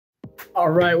All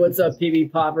right, what's up,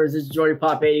 PB Poppers? It's Jordy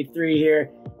Pop 83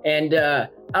 here, and I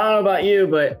don't know about you,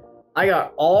 but I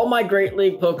got all my Great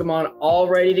League Pokemon all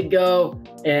ready to go,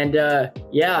 and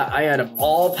yeah, I had them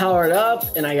all powered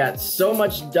up, and I got so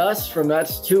much dust from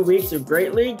that's 2 weeks of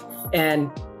Great League, and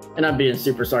I'm being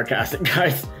super sarcastic,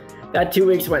 guys. That 2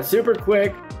 weeks went super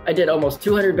quick. I did almost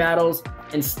 200 battles,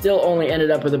 and still only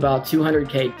ended up with about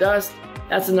 200k dust.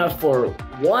 That's enough for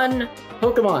one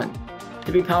Pokemon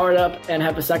to be powered up and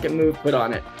have a second move put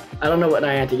on it. I don't know what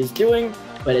Niantic is doing,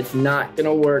 but it's not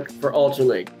gonna work for Ultra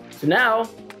League. So now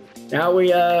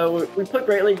we put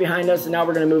Great League behind us, and now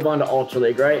we're gonna move on to Ultra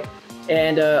League, right?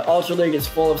 And Ultra League is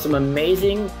full of some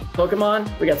amazing Pokemon.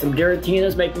 We got some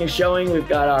Giratinas making a showing. We've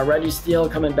got our Registeel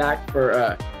coming back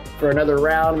for another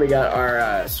round. We got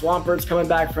our Swamperts coming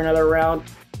back for another round.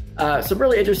 Some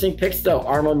really interesting picks though,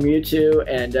 Armo, Mewtwo,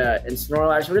 and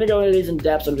Snorlax. We're gonna go into these in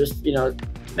depth. I'm just,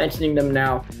 mentioning them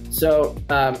now. So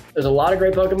there's a lot of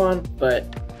great Pokemon, but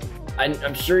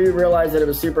I'm sure you realize that it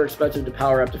was super expensive to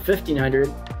power up to 1500.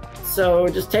 So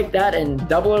just take that and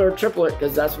double it or triple it,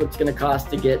 because that's what it's gonna cost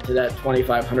to get to that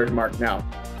 2500 mark now.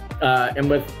 And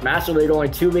with Master League only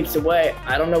 2 weeks away,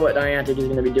 I don't know what Niantic is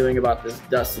gonna be doing about this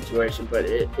dust situation, but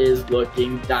it is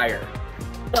looking dire.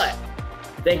 But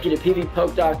thank you to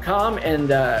pvpoke.com and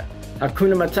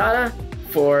Hakuna Matata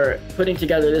for putting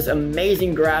together this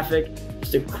amazing graphic.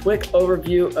 Just a quick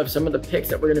overview of some of the picks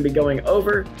that we're going to be going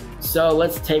over. So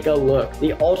let's take a look.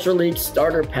 The Ultra League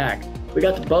Starter Pack. We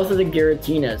got both of the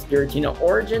Giratinas, Giratina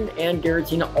Origin and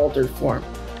Giratina Altered Form.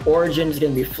 Origin is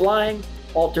going to be flying,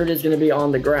 Altered is going to be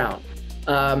on the ground.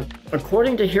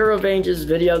 According to Hero Vange's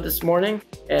video this morning,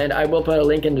 and I will put a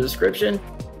link in the description,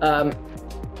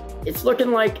 it's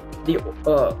looking like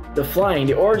the flying,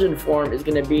 the Origin form is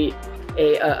going to be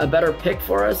a better pick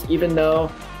for us, even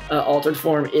though Altered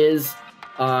Form is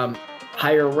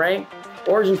higher rank.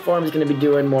 Origin form is going to be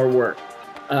doing more work.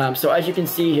 So as you can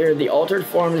see here, the Altered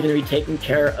Form is going to be taking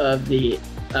care of the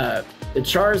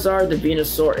Charizard, the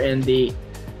Venusaur, and the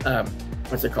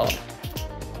what's it called?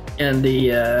 And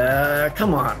the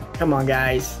come on,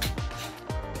 guys.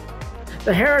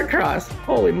 The Heracross.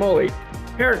 Holy moly,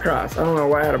 Heracross. I don't know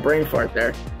why I had a brain fart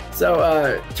there. So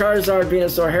Charizard,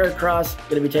 Venusaur, Heracross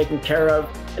going to be taken care of.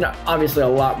 And obviously a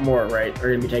lot more, right, are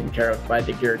going to be taken care of by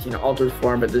the Giratina Altered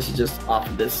Form, but this is just off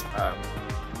of this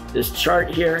this chart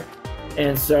here.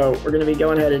 And so we're going to be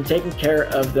going ahead and taking care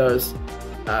of those,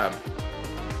 and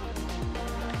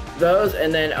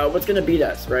then what's going to beat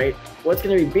us, right? What's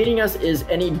going to be beating us is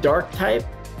any dark type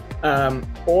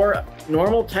or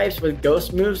normal types with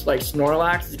ghost moves, like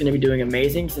Snorlax is going to be doing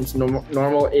amazing since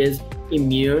normal is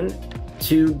immune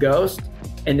to ghost.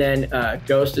 And then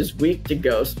Ghost is weak to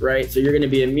Ghost, right? So you're going to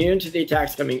be immune to the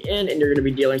attacks coming in, and you're going to be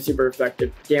dealing super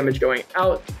effective damage going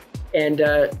out. And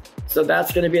so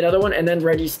that's going to be another one. And then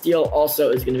Registeel also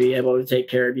is going to be able to take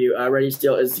care of you.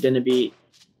 Registeel is going to be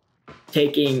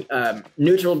taking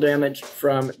neutral damage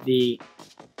from the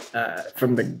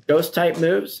Ghost type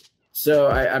moves. So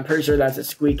I'm pretty sure that's a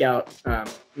squeak out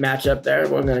matchup there.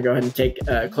 Well, I'm going to go ahead and take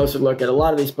a closer look at a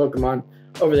lot of these Pokemon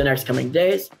over the next coming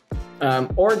days.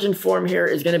 Origin form here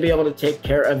is going to be able to take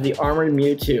care of the Armored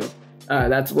Mewtwo.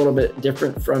 That's a little bit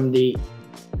different from the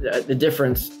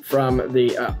difference from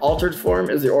the Altered form,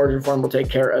 is the Origin form will take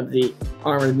care of the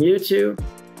Armored Mewtwo,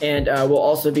 and will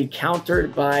also be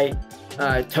countered by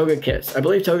Togekiss. I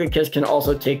believe Togekiss can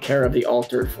also take care of the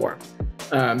Altered form.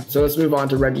 So let's move on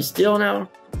to Registeel now.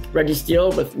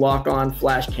 Registeel with Lock On,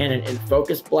 Flash Cannon, and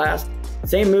Focus Blast.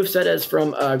 Same moveset as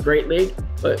from Great League,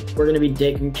 but we're going to be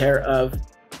taking care of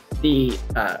the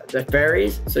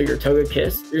fairies. So your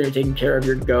Togekiss, you're going to be taking care of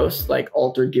your ghosts like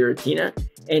Altered Giratina,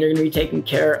 and you're going to be taking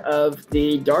care of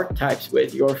the dark types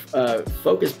with your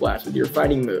Focus Blast, with your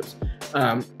fighting moves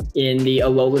in the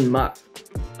Alolan Muck.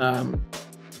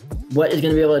 What is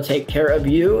going to be able to take care of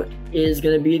you is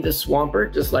going to be the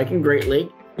Swampert, just like in Great League.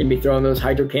 You're going to be throwing those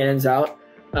Hydro Cannons out.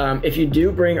 If you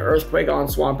do bring Earthquake on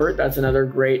Swampert, that's another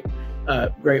great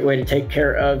way to take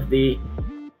care of the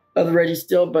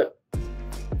Registeel, but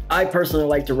I personally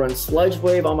like to run Sludge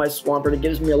Wave on my Swampert. It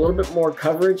gives me a little bit more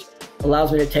coverage,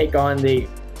 allows me to take on the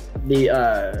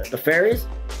fairies,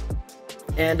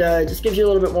 and just gives you a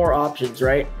little bit more options,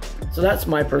 right? So that's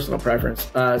my personal preference.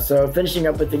 So finishing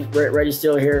up with the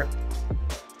Registeel here,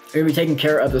 you're going to be taking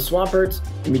care of the Swamperts.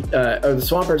 The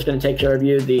Swampert's going to take care of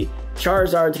you. The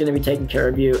Charizard's going to be taking care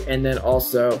of you, and then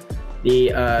also the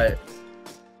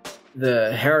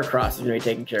Heracross is going to be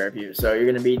taking care of you. So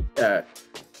you're going to be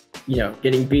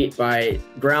getting beat by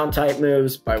ground type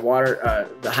moves, by water,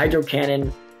 the Hydro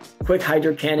Cannon, quick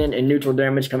Hydro Cannon and neutral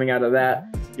damage coming out of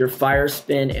that, your Fire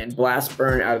Spin and Blast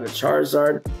Burn out of the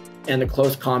Charizard, and the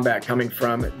close combat coming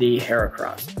from the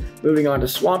Heracross. Moving on to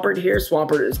Swampert here.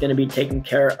 Swampert is going to be taking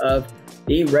care of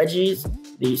the Regis,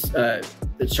 the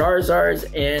Charizards,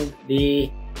 and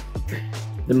the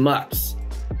Mucks.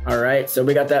 All right, so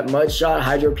we got that Mud Shot,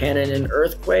 Hydro Cannon, and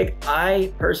Earthquake.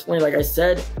 I personally, like I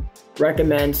said,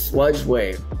 recommend Sludge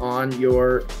Wave on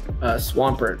your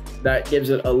Swampert. That gives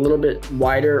it a little bit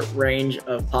wider range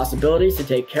of possibilities to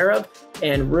take care of,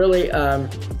 and really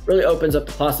opens up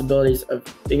the possibilities of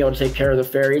being able to take care of the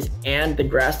fairies and the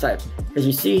grass types. Because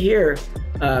you see here,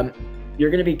 you're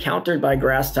going to be countered by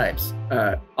grass types,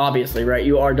 obviously, right?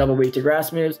 You are double weak to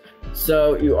grass moves,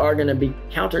 so you are going to be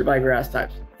countered by grass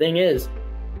types. Thing is,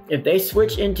 if they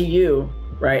switch into you,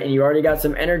 right, and you already got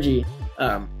some energy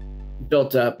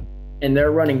built up, and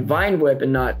they're running Vine Whip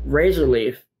and not Razor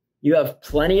Leaf, you have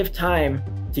plenty of time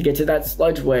to get to that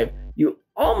Sludge Wave. You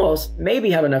almost maybe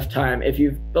have enough time, if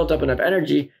you've built up enough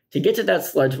energy, to get to that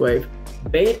Sludge Wave,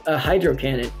 bait a Hydro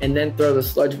Cannon, and then throw the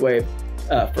Sludge Wave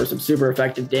for some super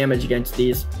effective damage against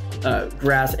these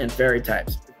grass and fairy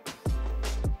types.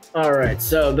 All right,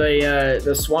 so the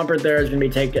Swampert there is going to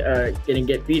be going to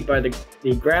get beat by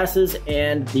the grasses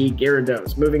and the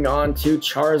Gyarados. Moving on to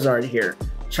Charizard here.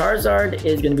 Charizard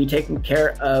is going to be taking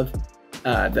care of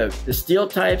the steel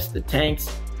types, the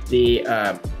tanks,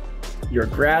 your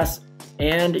grass,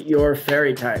 and your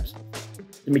fairy types.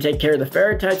 It's going to be taking care of the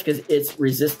fairy types because it's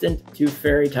resistant to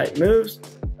fairy type moves,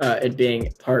 it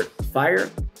being part fire.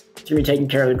 It's going to be taking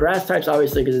care of the grass types,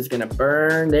 obviously, because it's going to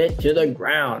burn it to the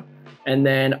ground. And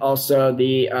then also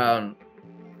the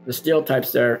steel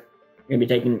types there are going to be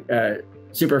taking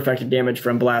super effective damage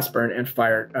from Blast Burn and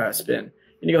Fire Spin.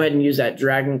 I'm going to go ahead and use that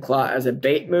Dragon Claw as a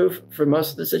bait move for most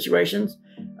of the situations.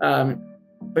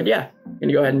 But yeah, I'm going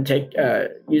to go ahead and take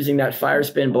using that Fire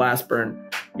Spin, Blast Burn.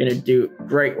 Going to do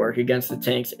great work against the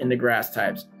tanks and the grass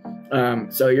types.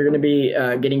 So you're going to be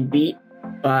getting beat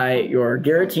by your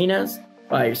Giratinas,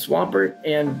 by your Swampert,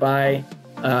 and by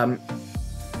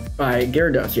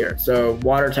Gyarados here. So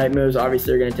water type moves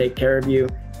obviously are going to take care of you,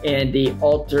 and the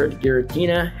altered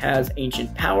Giratina has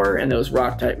ancient power, and those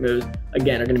rock type moves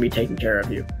again are going to be taking care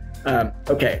of you.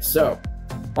 Okay, so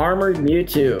Armored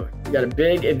Mewtwo. We got a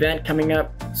big event coming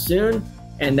up soon,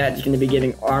 and that's going to be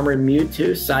giving Armored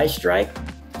Mewtwo Psystrike.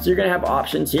 So you're going to have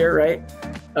options here, right?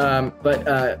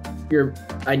 But your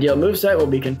ideal moveset will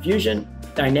be Confusion,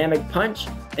 Dynamic Punch,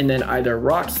 and then either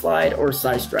Rock Slide or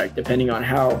Psystrike, depending on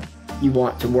how you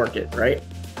want to work it, right?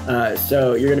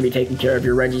 So you're going to be taking care of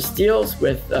your Registeels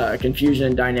with Confusion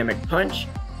and Dynamic Punch.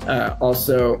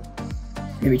 Also,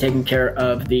 you're going to be taking care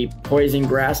of the Poison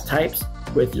Grass types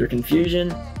with your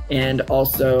Confusion, and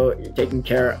also you're taking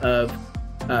care of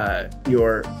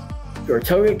your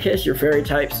Togekiss, your Fairy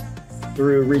types,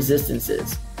 through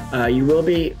Resistances. You will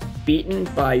be beaten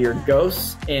by your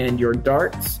Ghosts and your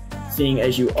Darts, seeing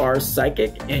as you are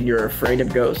Psychic and you're afraid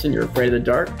of Ghosts and you're afraid of the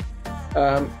dark.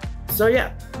 So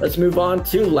yeah, let's move on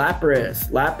to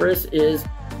Lapras. Lapras is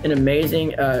an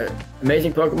amazing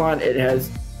Pokemon. It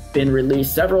has been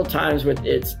released several times with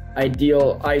its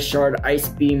ideal Ice Shard, Ice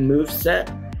Beam moveset,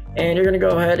 and you're going to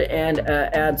go ahead and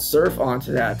add Surf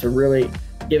onto that to really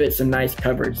give it some nice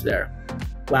coverage there.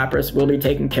 Lapras will be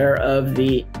taking care of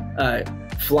the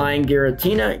Flying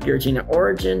Giratina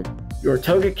Origin, your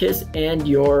Togekiss, and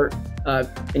your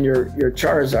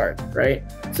Charizard, right?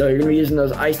 So you're going to be using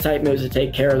those Ice type moves to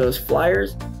take care of those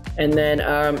flyers, and then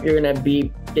you're going to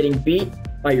be getting beat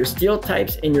by your Steel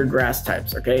types and your Grass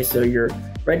types, okay? So your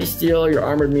Registeel, your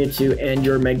Armored Mewtwo, and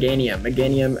your Meganium.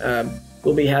 Meganium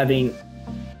will be having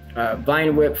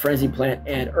Vine Whip, Frenzy Plant,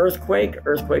 and Earthquake.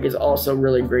 Earthquake is also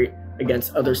really great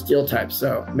against other Steel types,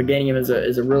 so Meganium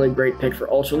is a really great pick for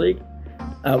Ultra League.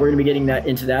 We're going to be getting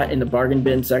into that in the bargain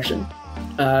bin section.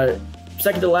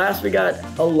 Second to last, we got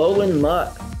Alolan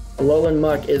Muck. Alolan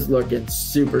Muck is looking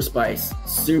super spice.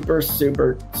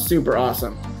 Super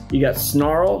awesome. You got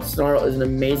Snarl. Snarl is an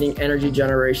amazing energy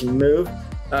generation move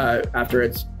after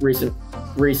its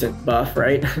recent buff,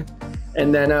 right?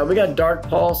 And then we got Dark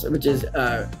Pulse, which is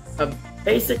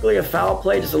basically a foul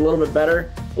play, just a little bit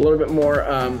better, a little bit more,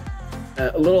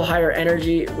 a little higher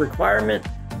energy requirement,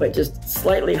 but just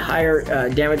slightly higher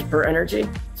damage per energy.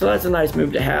 So that's a nice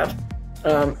move to have.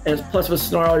 And plus with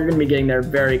Snarl, you're going to be getting there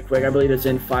very quick. I believe it's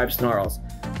in 5 Snarls.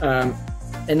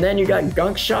 And then you got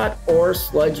Gunk Shot or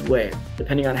Sludge Wave,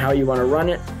 depending on how you want to run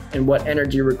it and what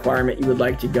energy requirement you would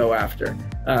like to go after.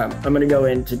 I'm going to go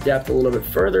into depth a little bit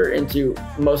further into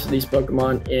most of these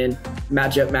Pokemon in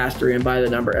Matchup Mastery and By the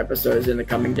Number episodes in the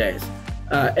coming days.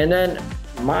 And then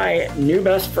my new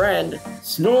best friend,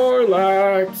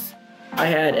 Snorlax. I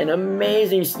had an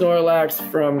amazing Snorlax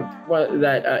from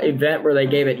that event where they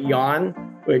gave it Yawn,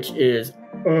 which is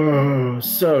Oh,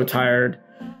 so tired.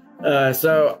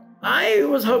 So I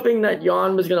was hoping that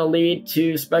Yawn was going to lead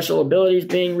to special abilities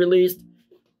being released.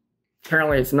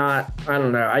 Apparently it's not. I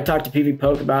don't know. I talked to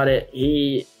PvPoke about it.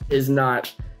 He is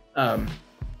not,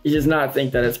 he does not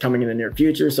think that it's coming in the near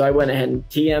future. So I went ahead and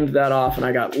TM'd that off and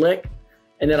I got Lick.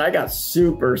 And then I got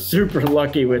super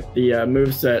lucky with the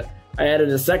moveset. I added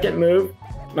a second move.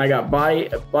 I got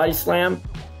body slam.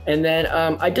 And then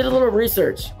I did a little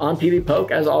research on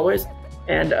PvPoke as always.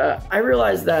 And I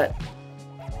realized that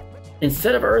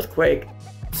instead of Earthquake,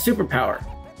 Superpower.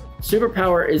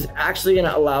 Superpower is actually going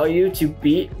to allow you to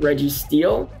beat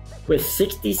Registeel with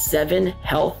 67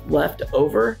 health left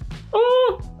over.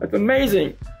 Oh, that's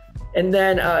amazing. And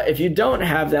then if you don't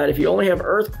have that, if you only have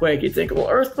Earthquake, you think, well,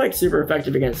 Earthquake's super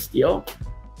effective against Steel.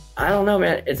 I don't know,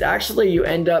 man. It's actually, you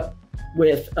end up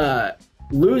with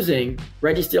losing.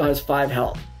 Registeel has 5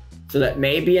 health. So that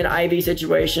may be an IV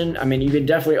situation. I mean, you can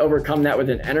definitely overcome that with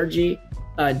an energy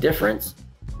difference.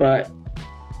 But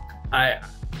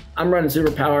I'm running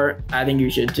Superpower. I think you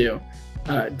should too.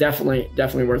 Definitely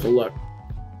worth a look.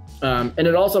 And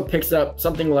it also picks up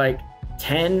something like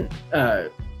 10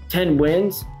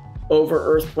 wins over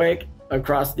Earthquake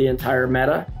across the entire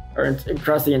meta, or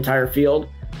across the entire field.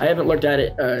 I haven't looked at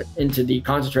it into the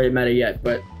concentrated meta yet,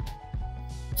 but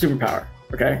Superpower,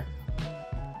 okay?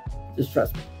 Just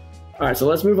trust me. All right, so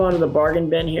let's move on to the bargain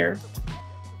bin here.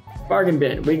 Bargain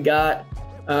bin, we got,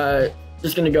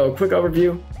 just gonna go a quick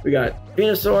overview. We got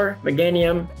Venusaur,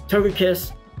 Meganium,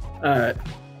 Togekiss,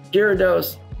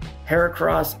 Gyarados,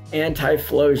 Heracross, and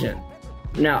Typhlosion.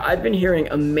 Now, I've been hearing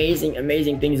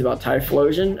amazing things about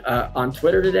Typhlosion on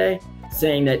Twitter today,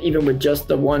 saying that even with just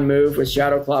the one move with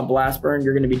Shadow Claw, Blast Burn,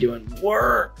 you're going to be doing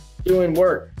work.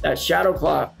 That Shadow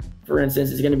Claw, for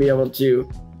instance, is going to be able to,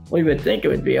 we would think it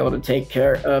would be able to take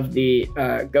care of the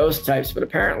ghost types, but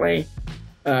apparently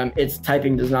its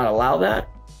typing does not allow that.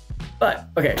 But,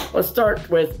 okay, let's start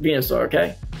with Venusaur,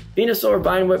 okay? Venusaur,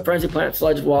 Vine Whip, Frenzy Plant,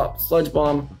 Sludge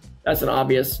Bomb, that's an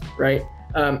obvious, right?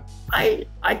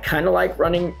 I kind of like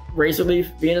running Razor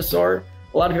Leaf Venusaur.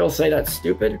 A lot of people say that's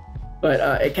stupid,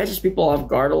 but it catches people off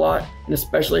guard a lot, and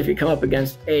especially if you come up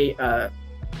against a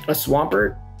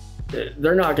Swampert,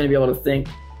 they're not going to be able to think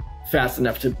fast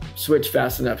enough to switch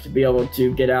fast enough to be able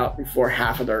to get out before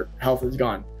half of their health is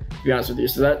gone, to be honest with you.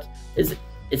 So that is,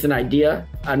 it's an idea.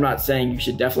 I'm not saying you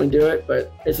should definitely do it,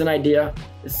 but it's an idea.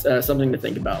 It's something to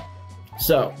think about.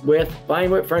 So with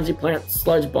Vine Whip, Frenzy Plant,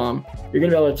 Sludge Bomb, you're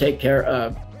going to be able to take care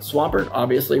of Swampert,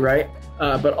 obviously, right?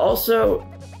 But also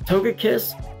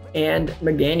Togekiss and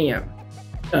Meganium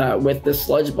with the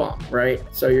Sludge Bomb, right?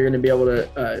 So you're going to be able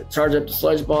to charge up the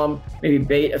Sludge Bomb, maybe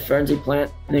bait a Frenzy Plant,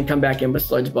 and then come back in with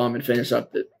Sludge Bomb and finish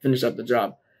up the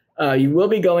job. You will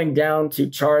be going down to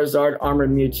Charizard,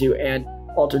 Armored Mewtwo, and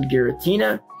Altered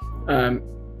Giratina,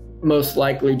 most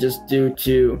likely just due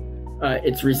to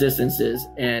its resistances.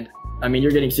 And I mean,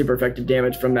 you're getting super effective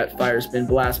damage from that Fire Spin,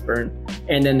 Blast Burn,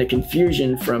 and then the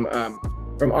confusion from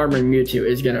Armored Mewtwo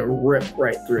is gonna rip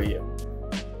right through you.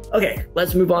 Okay,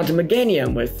 let's move on to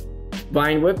Meganium with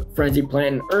Vine Whip, Frenzy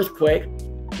Plant, and Earthquake.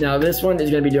 Now this one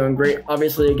is gonna be doing great,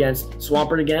 obviously against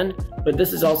Swampert again, but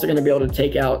this is also gonna be able to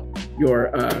take out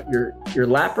your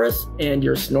Lapras and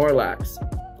your Snorlax.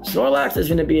 Snorlax is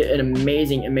gonna be an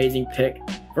amazing pick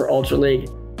for Ultra League.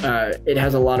 It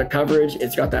has a lot of coverage.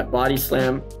 It's got that body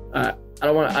slam. I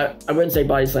wouldn't say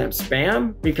body slam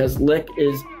spam, because Lick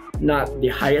is not the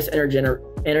highest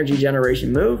energy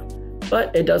generation move,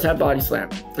 but it does have body slam,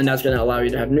 and that's going to allow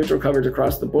you to have neutral coverage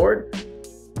across the board.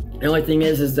 The only thing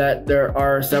is that there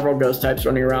are several ghost types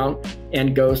running around,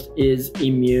 and Ghost is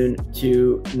immune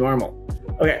to normal.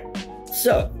 Okay,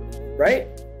 so, right?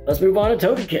 Let's move on to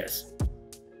Togekiss.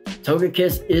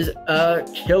 Togekiss is a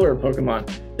killer Pokemon.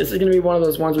 This is going to be one of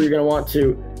those ones where you're going to want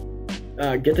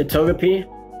to get the Togepi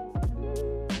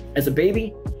as a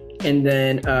baby, and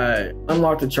then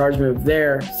unlock the charge move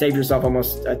there, save yourself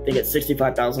almost, I think it's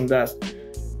 65,000 dust.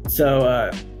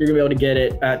 So you're going to be able to get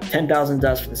it at 10,000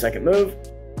 dust for the second move.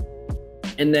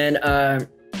 And then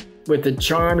with the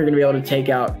charm, you're going to be able to take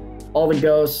out all the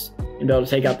ghosts, and be able to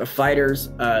take out the fighters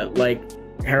like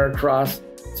Heracross.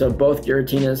 So both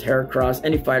Giratinas, Heracross,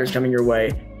 any fighters coming your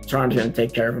way, Charm's going to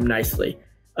take care of them nicely.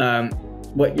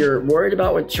 What you're worried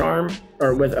about with Charm,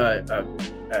 or with a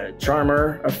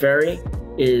Charmer, a fairy,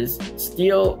 is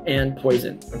steel and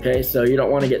poison, okay? So you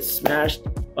don't want to get smashed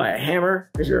by a hammer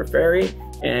because you're a fairy,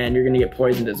 and you're going to get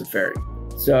poisoned as a fairy.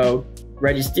 So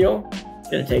Registeel is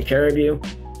going to take care of you.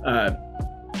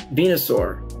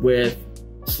 Venusaur with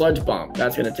Sludge Bomb,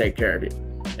 that's going to take care of you.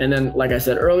 And then, like I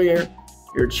said earlier,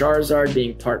 your Charizard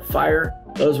being part fire,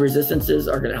 those resistances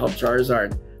are going to help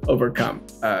Charizard overcome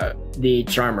the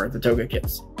Charmer, the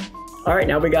Togekiss. All right,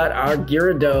 now we got our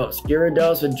Gyarados.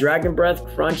 Gyarados with Dragon Breath,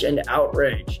 Crunch, and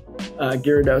Outrage.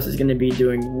 Gyarados is going to be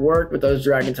doing work with those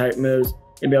Dragon type moves.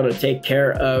 Going to be able to take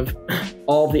care of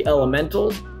all the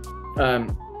elementals.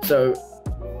 So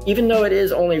even though it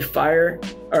is only flying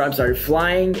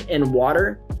and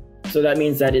water, so that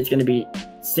means that it's going to be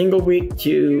double weak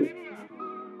to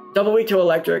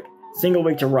electric, single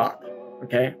weak to rock.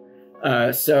 Okay,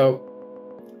 so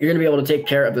you're going to be able to take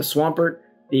care of the Swampert,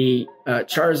 the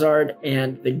Charizard,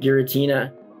 and the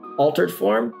Giratina altered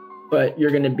form, but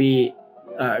you're going to be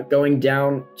going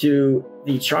down to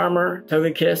the Charmer,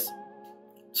 Togekiss,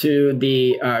 to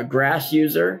the Grass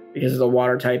user because of the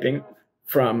water typing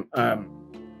from our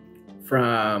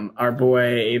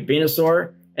boy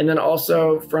Venusaur, and then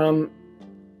also from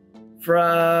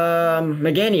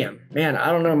Meganium. Man,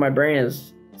 I don't know, my brain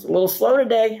is a little slow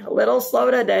today.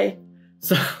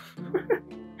 So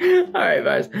all right,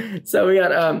 guys. So we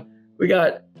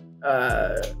got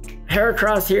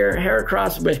Heracross here.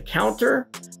 Heracross with counter,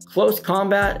 close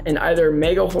combat, and either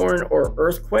Mega Horn or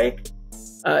Earthquake.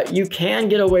 You can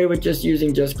get away with just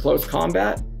using close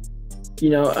combat.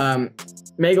 You know,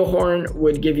 Mega Horn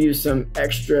would give you some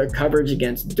extra coverage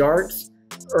against darts.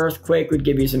 Earthquake would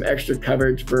give you some extra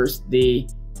coverage versus the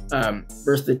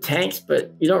tanks,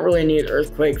 but you don't really need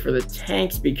Earthquake for the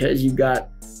tanks because you got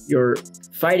your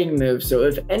fighting moves. So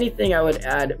if anything, I would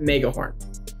add Mega Horn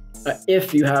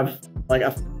if you have like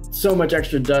so much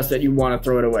extra dust that you want to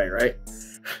throw it away, right?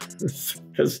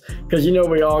 Because you know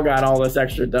we all got all this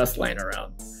extra dust laying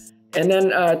around. And then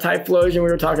Typhlosion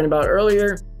we were talking about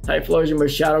earlier. Typhlosion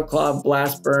with Shadow Claw,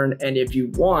 Blast Burn, and if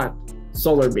you want,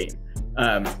 Solar Beam.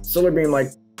 Solar Beam, like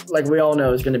we all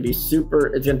know, is going to be super.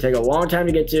 It's going to take a long time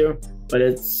to get to, but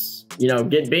it's, you know,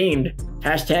 get beamed.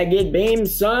 Hashtag get beamed,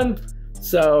 son.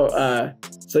 So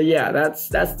yeah, that's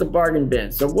the bargain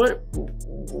bin. So what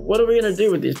are we gonna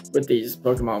do with these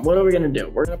Pokemon? What are we gonna do?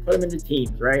 We're gonna put them into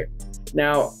teams, right?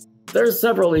 Now, there's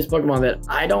several of these Pokemon that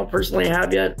I don't personally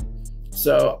have yet.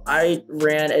 So I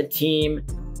ran a team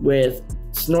with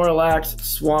Snorlax,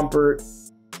 Swampert,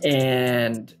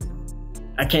 and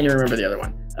I can't even remember the other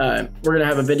one. We're gonna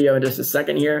have a video in just a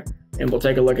second here, and we'll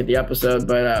take a look at the episode.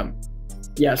 But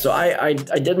yeah, so I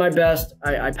did my best.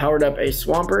 I powered up a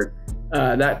Swampert.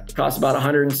 That cost about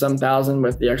 100 and some thousand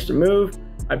with the extra move.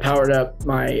 I powered up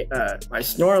my my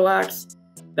Snorlax.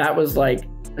 That was like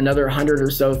another 100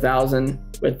 or so thousand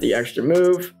with the extra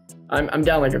move. I'm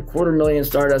down like 250,000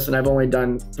 Stardust, and I've only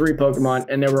done 3 Pokemon,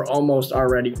 and they were almost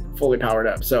already fully powered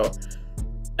up. So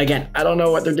again, I don't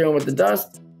know what they're doing with the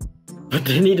dust, but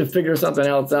they need to figure something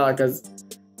else out because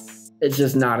it's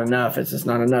just not enough. It's just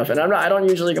not enough. And I don't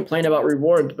usually complain about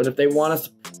rewards, but if they want us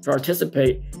to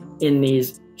participate in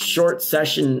these short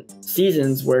session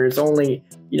seasons where it's only,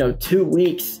 you know, 2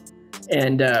 weeks,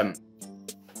 and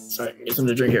sorry, get something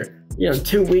to drink here. You know,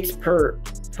 2 weeks per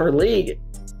league.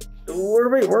 Where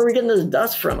are we getting this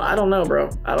dust from? I don't know, bro.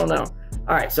 I don't know.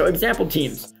 All right, so example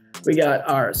teams. We got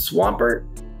our Swampert,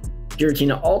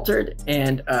 Giratina Altered,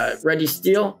 and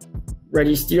Registeel.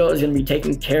 Registeel is going to be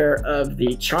taking care of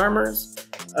the Charmers.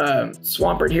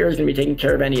 Swampert here is going to be taking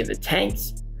care of any of the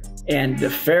tanks and the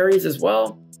fairies as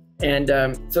well. And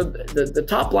so the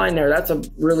top line there, that's a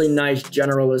really nice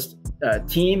generalist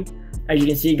team. As you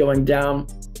can see going down,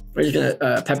 we're just going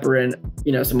to pepper in,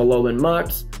 you know, some Alolan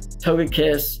Mucks,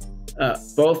 Togekiss,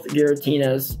 both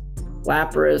Giratinas,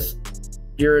 Lapras,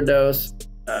 Gyarados.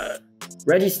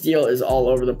 Registeel is all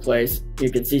over the place. You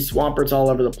can see Swampert's all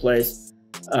over the place.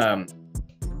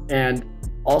 And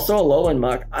also Alolan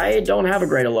Muck. I don't have a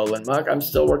great Alolan Muck. I'm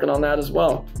still working on that as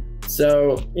well.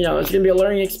 So, you know, it's going to be a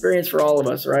learning experience for all of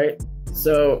us, right?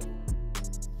 So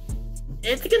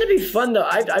it's going to be fun though.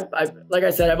 Like I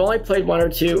said, I've only played 1 or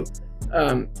 2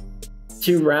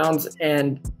 rounds,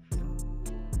 and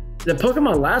the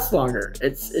Pokemon last longer.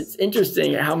 It's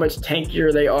interesting how much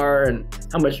tankier they are and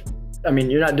how much, I mean,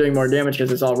 you're not doing more damage because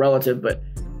it's all relative, but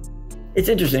it's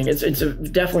interesting. It's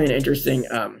definitely an interesting,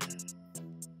 I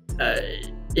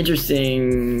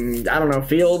don't know,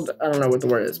 field. I don't know what the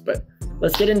word is, but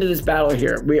let's get into this battle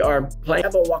here. We are playing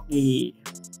Jabberwocky.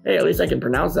 Hey, at least I can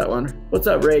pronounce that one. What's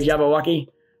up, Ray Jabberwocky?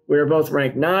 We are both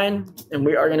ranked 9, and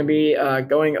we are going to be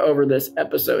going over this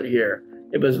episode here.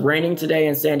 It was raining today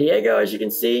in San Diego, as you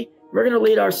can see. We're going to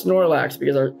lead our Snorlax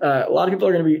because a lot of people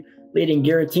are going to be leading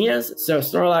Giratinas, so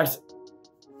Snorlax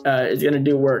is going to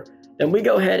do work. Then we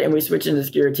go ahead and we switch into this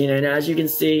Giratina, and as you can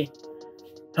see,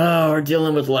 oh, we're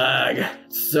dealing with lag.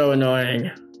 So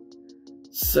annoying.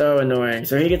 So annoying.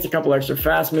 So he gets a couple extra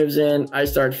fast moves in. I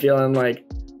start feeling like,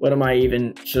 what am I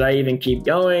even, should I even keep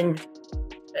going?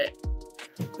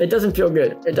 it doesn't feel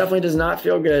good. It definitely does not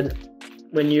feel good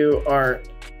when you are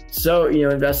so,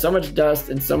 invest so much dust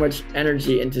and so much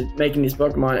energy into making these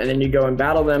Pokemon, and then you go and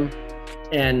battle them,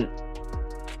 and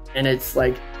it's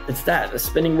like, it's a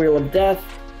spinning wheel of death,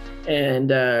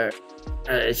 and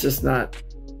it's just not.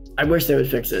 I wish they would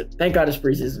fix it. Thank God it's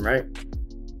preseason, right?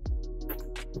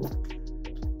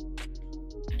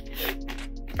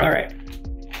 All right,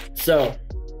 so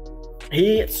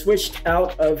he switched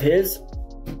out of his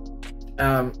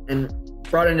and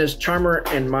brought in his Charmer,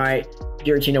 and my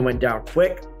Giratina went down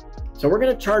quick. So we're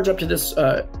gonna charge up to this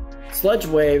Sludge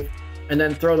Wave and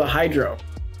then throw the Hydro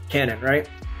Cannon, right?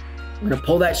 We're gonna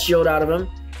pull that shield out of him,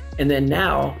 and then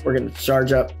now we're gonna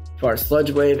charge up to our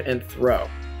Sludge Wave and throw.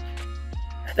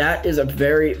 That is a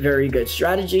very, very good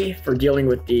strategy for dealing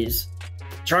with these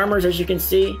Charmers, as you can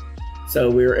see. So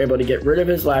we were able to get rid of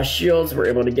his last shields. We're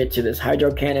able to get to this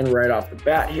Hydro Cannon right off the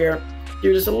bat here.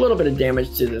 Do just a little bit of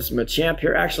damage to this Machamp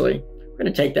here. Actually, we're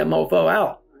gonna take that mofo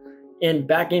out. And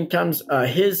back in comes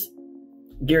his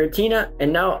Giratina.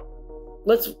 And now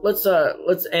let's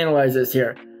analyze this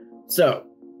here. So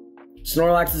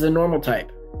Snorlax is a normal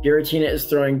type. Giratina is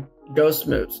throwing ghost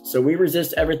moves. So we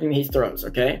resist everything he throws,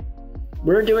 okay?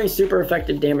 We're doing super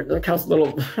effective damage. Look how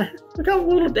little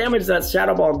damage that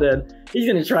Shadow Ball did. He's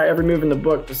gonna try every move in the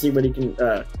book to see what he can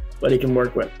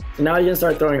work with. So now he's gonna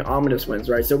start throwing Ominous Winds,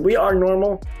 right? So we are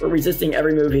normal. We're resisting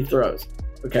every move he throws.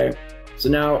 Okay. So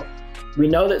now we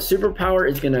know that Superpower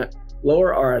is gonna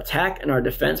lower our attack and our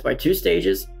defense by 2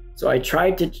 stages. So I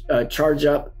tried to charge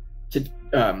up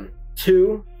to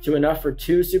 2 to enough for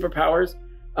 2 superpowers.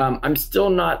 I'm still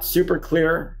not super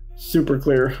clear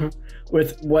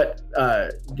with what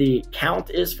the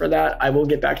count is for that. I will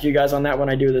get back to you guys on that when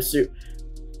I do the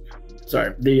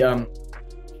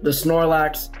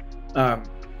Snorlax,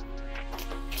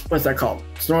 what's that called?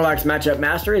 Snorlax Matchup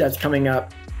Mastery. That's coming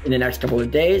up in the next couple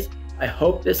of days. I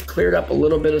hope this cleared up a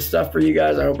little bit of stuff for you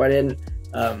guys. I hope I didn't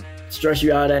stress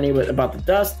you out any about the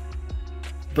dust,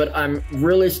 but I'm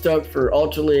really stoked for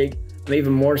Ultra League. I'm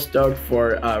even more stoked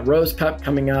for Rose Cup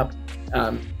coming up.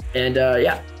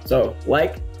 Yeah, so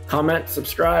like, comment,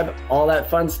 subscribe, all that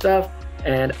fun stuff,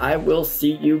 and I will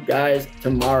see you guys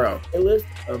tomorrow. A list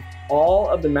of all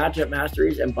of the matchup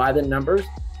masteries and by the numbers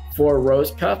for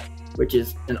Rose Cup, which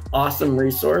is an awesome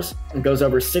resource. It goes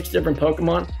over 6 different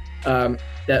Pokemon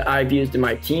that I've used in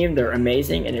my team. They're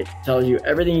amazing, and it tells you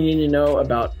everything you need to know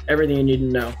about everything you need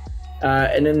to know.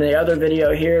 And then the other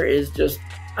video here is just,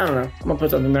 I don't know, I'm gonna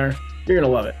put something there. You're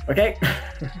gonna love it, okay?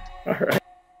 All right.